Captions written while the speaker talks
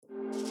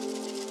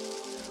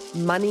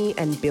Money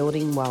and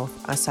building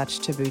wealth are such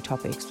taboo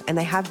topics, and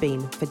they have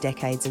been for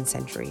decades and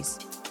centuries.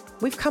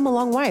 We've come a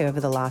long way over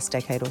the last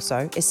decade or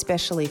so,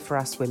 especially for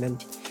us women.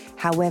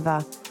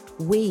 However,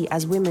 we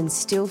as women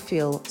still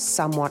feel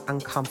somewhat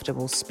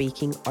uncomfortable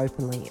speaking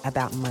openly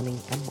about money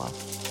and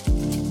wealth.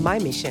 My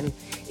mission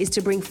is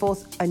to bring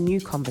forth a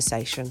new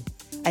conversation,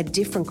 a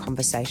different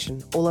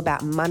conversation, all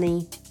about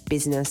money,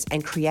 business,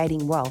 and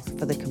creating wealth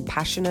for the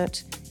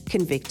compassionate,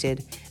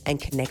 convicted,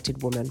 and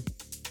connected woman.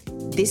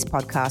 This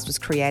podcast was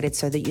created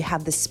so that you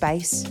have the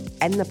space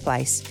and the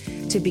place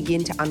to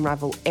begin to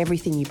unravel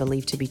everything you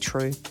believe to be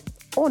true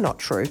or not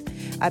true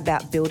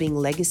about building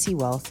legacy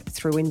wealth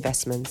through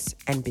investments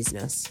and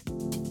business.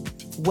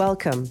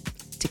 Welcome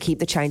to Keep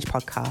the Change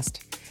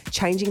podcast,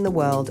 changing the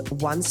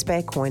world one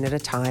spare coin at a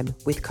time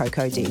with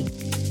Coco D.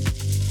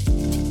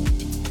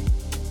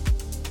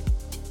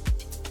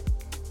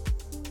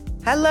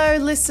 Hello,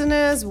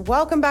 listeners.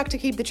 Welcome back to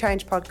Keep the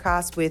Change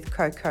podcast with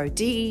Coco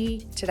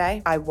D.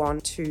 Today, I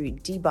want to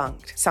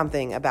debunk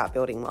something about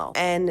building wealth,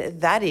 and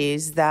that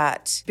is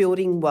that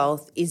building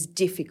wealth is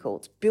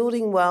difficult.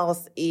 Building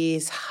wealth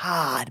is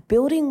hard.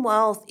 Building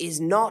wealth is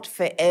not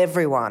for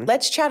everyone.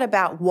 Let's chat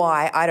about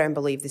why I don't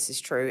believe this is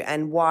true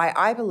and why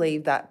I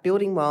believe that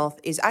building wealth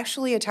is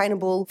actually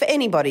attainable for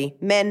anybody,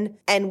 men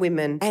and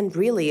women, and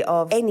really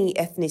of any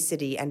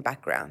ethnicity and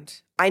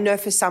background. I know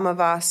for some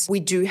of us, we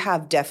do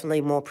have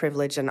definitely more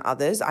privilege than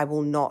others. I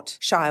will not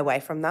shy away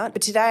from that.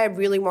 But today I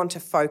really want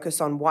to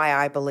focus on why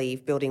I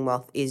believe building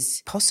wealth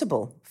is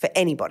possible for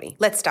anybody.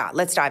 Let's start.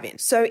 Let's dive in.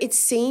 So it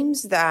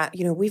seems that,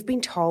 we've been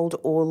told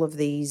all of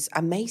these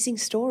amazing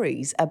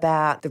stories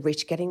about the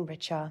rich getting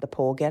richer, the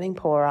poor getting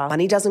poorer.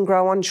 Money doesn't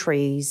grow on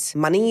trees.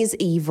 Money is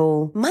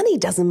evil. Money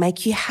doesn't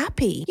make you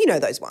happy. You know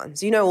those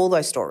ones. You know all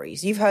those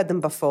stories. You've heard them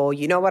before.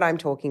 You know what I'm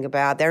talking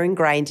about. They're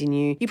ingrained in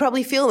you. You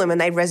probably feel them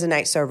and they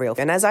resonate so real.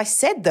 And as I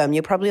said them,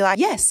 you're probably like,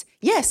 yes,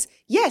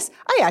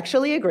 I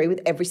actually agree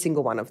with every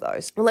single one of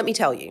those. Well, let me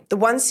tell you, the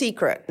one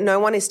secret no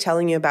one is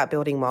telling you about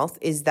building wealth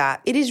is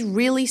that it is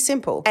really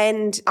simple.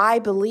 And I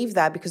believe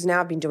that because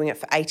now I've been doing it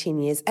for 18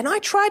 years and I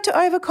tried to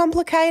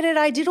overcomplicate it.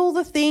 I did all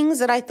the things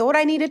that I thought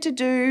I needed to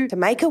do to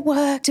make it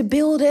work, to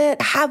build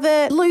it, have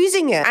it,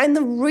 losing it. And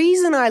the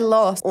reason I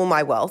lost all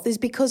my wealth is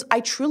because I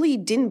truly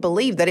didn't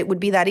believe that it would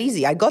be that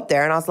easy. I got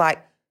there and I was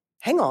like,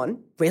 hang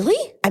on,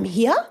 really? I'm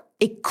here?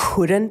 It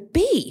couldn't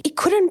be. It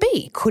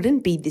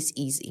couldn't be this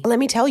easy. Let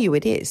me tell you,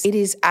 it is. It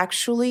is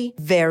actually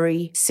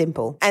very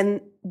simple.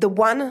 And the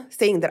one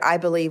thing that I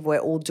believe we're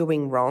all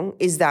doing wrong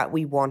is that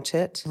we want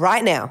it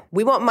right now.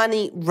 We want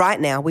money right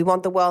now. We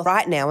want the wealth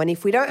right now. And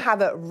if we don't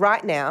have it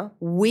right now,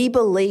 we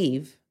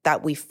believe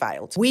that we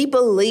failed. We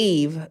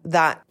believe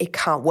that it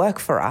can't work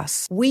for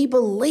us. We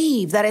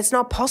believe that it's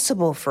not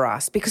possible for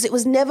us because it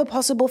was never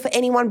possible for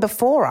anyone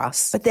before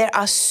us. But there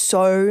are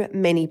so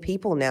many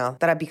people now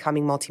that are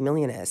becoming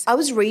multimillionaires. I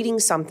was reading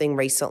something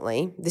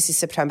recently, this is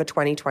September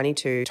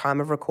 2022, time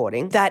of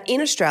recording, that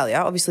in Australia,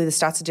 obviously the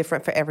stats are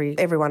different for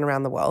everyone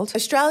around the world,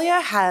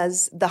 Australia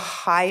has the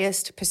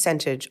highest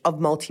percentage of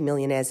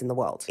multimillionaires in the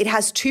world. It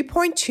has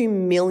 2.2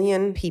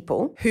 million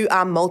people who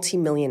are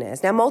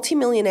multimillionaires. Now,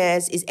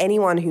 multimillionaires is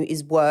anyone who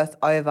is worth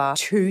over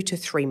 2 to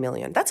 3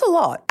 million. That's a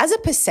lot. As a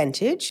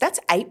percentage,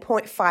 that's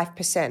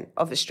 8.5%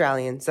 of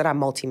Australians that are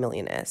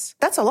multimillionaires.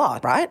 That's a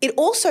lot, right? It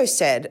also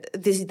said,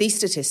 these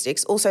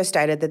statistics also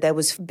stated that there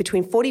was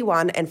between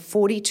 41 and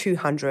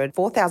 4,200,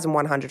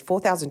 4,100,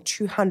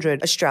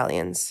 4,200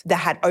 Australians that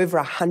had over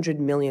 $100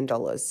 million.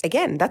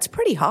 Again, that's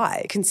pretty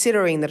high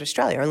considering that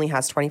Australia only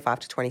has 25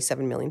 to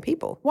 27 million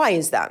people. Why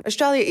is that?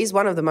 Australia is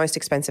one of the most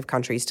expensive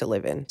countries to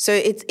live in. So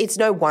it's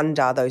no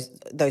wonder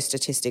those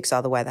statistics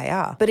are the way they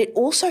are. But it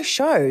also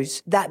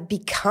shows that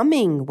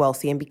becoming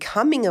wealthy and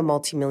becoming a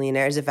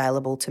multimillionaire is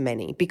available to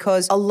many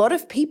because a lot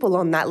of people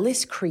on that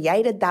list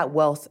created that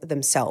wealth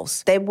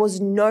themselves. There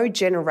was no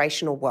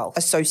generational wealth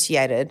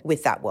associated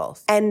with that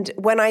wealth. And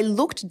when I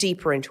looked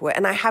deeper into it,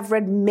 and I have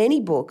read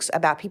many books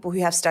about people who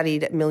have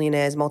studied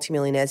millionaires,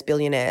 multimillionaires,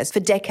 billionaires for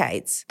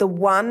decades, the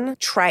one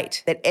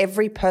trait that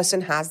every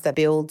person has that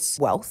builds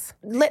wealth,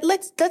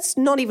 let's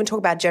not even talk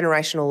about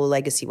generational or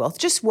legacy wealth,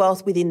 just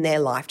wealth within their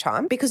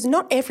lifetime, because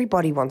not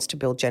everybody wants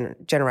to build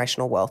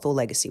generational wealth or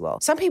legacy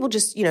wealth. Some people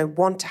just,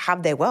 want to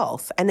have their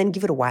wealth and then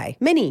give it away.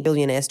 Many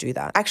billionaires do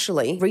that.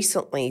 Actually,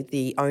 recently,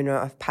 the owner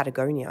of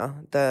Patagonia,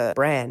 the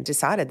brand,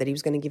 decided that he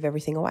was going to give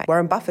everything away.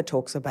 Warren Buffett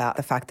talks about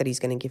the fact that he's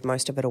going to give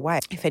most of it away.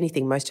 If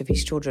anything, most of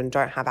his children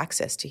don't have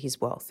access to his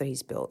wealth that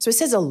he's built. So it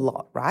says a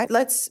lot, right?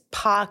 Let's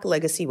park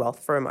legacy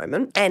wealth for a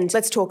moment and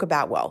let's talk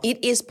about wealth.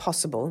 It is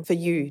possible for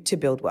you to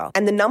build wealth.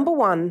 And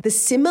the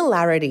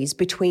similarities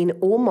between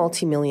all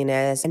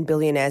multimillionaires and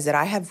billionaires that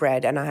I have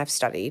read and I have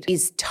studied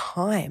is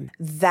time.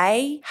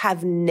 They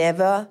have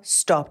never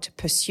stopped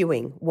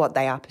pursuing what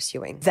they are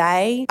pursuing.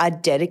 They are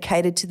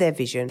dedicated to their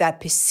vision. They're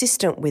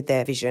persistent with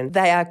their vision.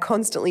 They are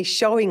constantly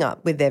showing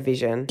up with their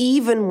vision,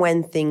 even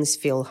when things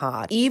feel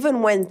hard,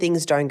 even when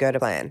things don't go to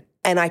plan.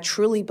 And I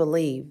truly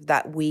believe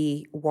that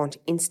we want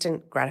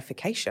instant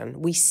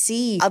gratification. We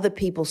see other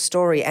people's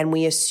story and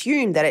we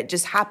assume that it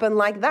just happened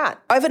like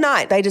that.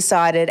 Overnight, they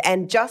decided,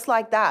 and just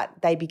like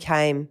that, they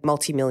became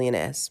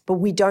multimillionaires. But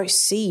we don't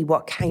see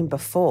what came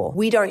before.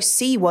 We don't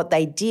see what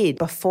they did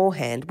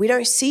beforehand. We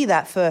don't see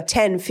that for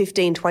 10,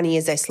 15, 20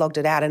 years they slogged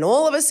it out and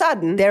all of a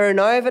sudden they're an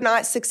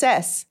overnight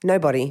success.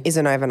 Nobody is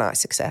an overnight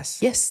success.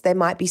 Yes, there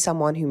might be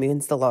someone who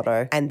wins the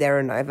lotto and they're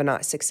an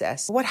overnight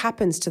success. What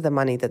happens to the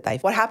money that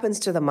they've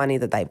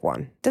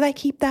won? Do they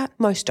keep that?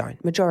 Most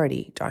don't.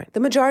 Majority don't. The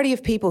majority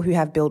of people who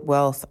have built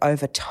wealth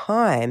over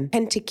time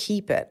tend to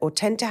keep it or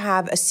tend to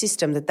have a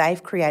system that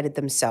they've created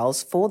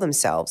themselves for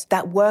themselves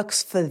that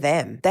works for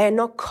them. They are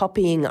not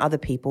copying other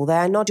people. They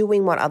are not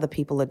doing what other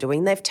people are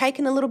doing. They've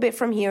taken a little bit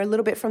from here, a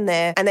little bit from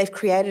there, and they've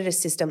created a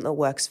system that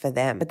works for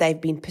them. But they've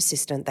been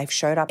persistent. They've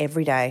showed up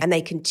every day and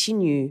they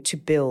continue to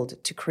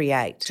build, to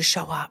create, to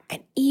show up.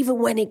 And even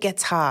when it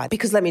gets hard,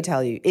 because let me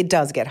tell you, it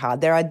does get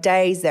hard. There are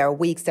days, there are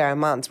weeks, there are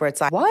months where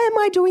it's like, why am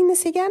I doing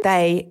this again?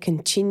 They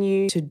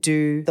continue to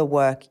do the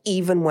work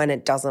even when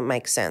it doesn't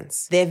make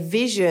sense. Their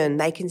vision,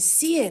 they can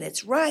see it.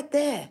 It's right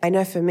there. I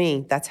know for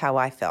me, that's how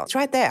I felt. It's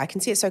right there. I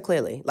can see it so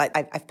clearly. Like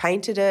I've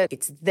painted it.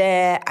 It's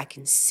there. I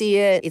can see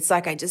it. It's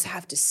like I just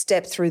have to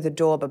step through the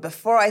door. But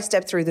before I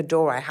step through the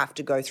door, I have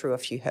to go through a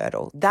few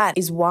hurdles. That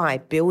is why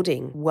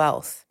building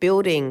wealth,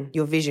 building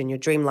your vision, your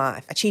dream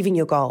life, achieving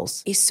your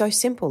goals is so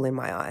simple in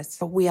my eyes.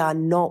 But we are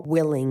not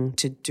willing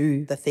to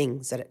do the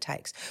things that it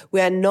takes.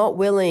 We are not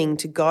willing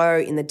to go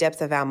in the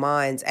depth of our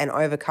minds and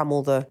overcome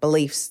all the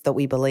beliefs that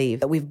we believe,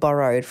 that we've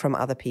borrowed from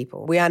other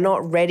people. We are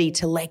not ready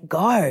to let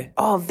go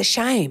of the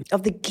shame,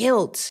 of the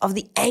guilt, of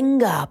the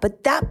anger.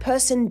 But that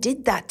person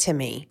did that to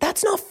me.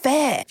 That's not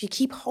fair. If you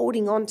keep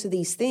holding on to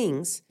these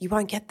things, you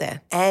won't get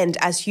there. And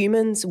as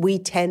humans, we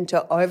tend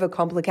to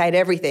overcomplicate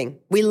everything.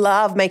 We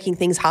love making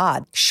things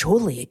hard.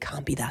 Surely it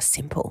can't be that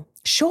simple.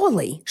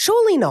 Surely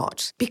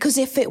not. Because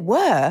if it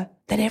were,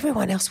 then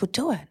everyone else would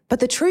do it. But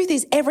the truth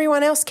is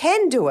everyone else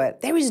can do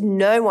it. There is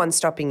no one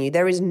stopping you.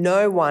 There is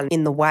no one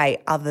in the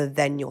way other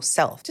than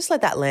yourself. Just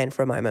let that land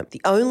for a moment.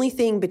 The only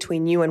thing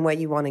between you and where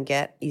you want to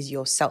get is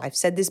yourself. I've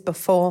said this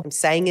before. I'm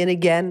saying it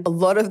again. A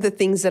lot of the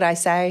things that I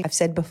say, I've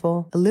said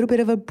before. A little bit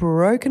of a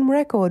broken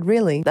record,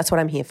 really. That's what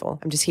I'm here for.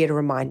 I'm just here to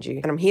remind you.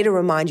 And I'm here to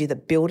remind you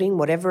that building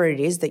whatever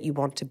it is that you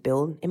want to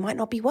build, it might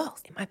not be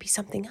wealth. It might be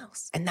something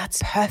else. And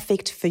that's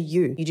perfect for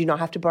you. You do not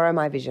have to borrow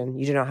my vision.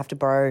 You do not have to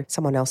borrow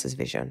someone else's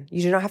vision.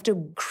 You do not have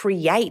to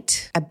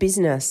create a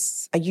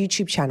business, a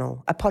YouTube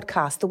channel, a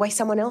podcast the way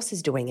someone else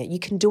is doing it. You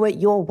can do it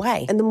your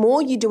way. And the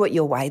more you do it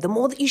your way, the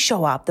more that you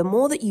show up, the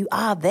more that you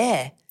are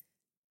there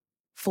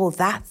for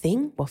that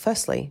thing. Well,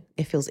 firstly,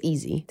 it feels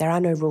easy. There are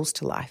no rules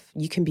to life.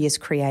 You can be as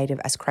creative,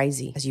 as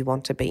crazy as you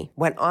want to be.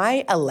 When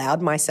I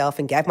allowed myself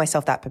and gave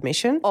myself that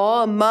permission,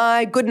 oh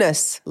my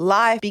goodness,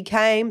 life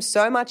became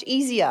so much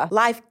easier.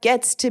 Life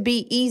gets to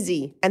be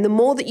easy. And the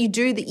more that you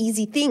do the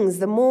easy things,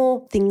 the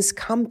more things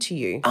come to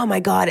you. Oh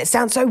my God, it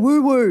sounds so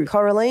woo-woo.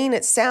 Coraline,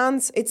 it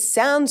sounds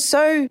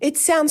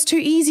too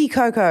easy,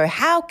 Coco.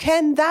 How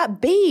can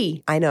that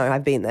be? I know,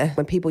 I've been there.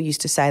 When people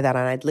used to say that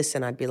and I'd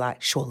listen, I'd be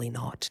like, surely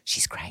not.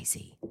 She's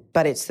crazy.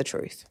 But it's the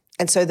truth.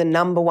 And so the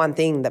number one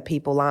thing that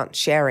people aren't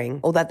sharing,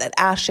 or that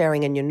are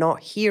sharing and you're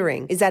not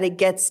hearing, is that it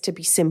gets to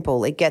be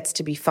simple. It gets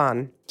to be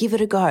fun. Give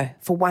it a go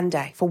for one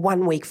day, for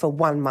 1 week, for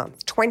 1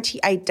 month,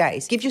 28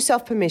 days. Give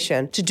yourself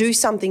permission to do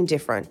something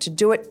different, to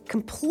do it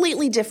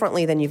completely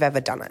differently than you've ever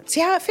done it.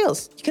 See how it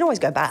feels. You can always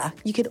go back.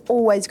 You can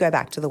always go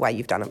back to the way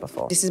you've done it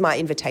before. This is my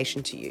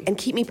invitation to you. And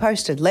keep me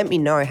posted. Let me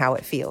know how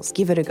it feels.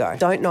 Give it a go.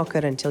 Don't knock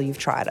it until you've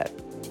tried it.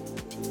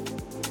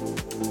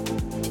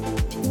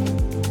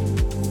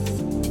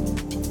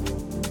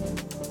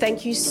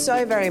 Thank you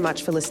so very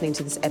much for listening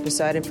to this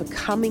episode and for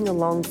coming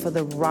along for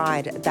the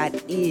ride that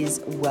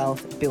is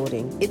wealth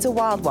building. It's a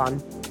wild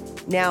one.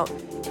 Now,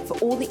 for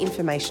all the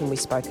information we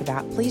spoke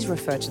about, please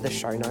refer to the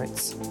show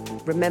notes.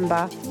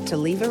 Remember to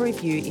leave a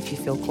review if you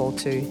feel called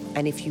to,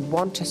 and if you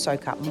want to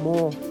soak up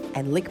more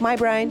and lick my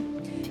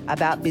brain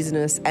about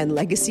business and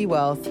legacy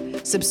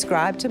wealth,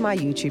 subscribe to my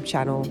YouTube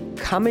channel.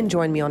 Come and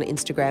join me on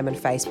Instagram and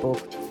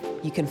Facebook.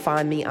 You can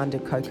find me under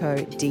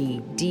Coco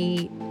D.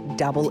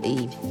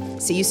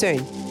 See you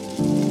soon.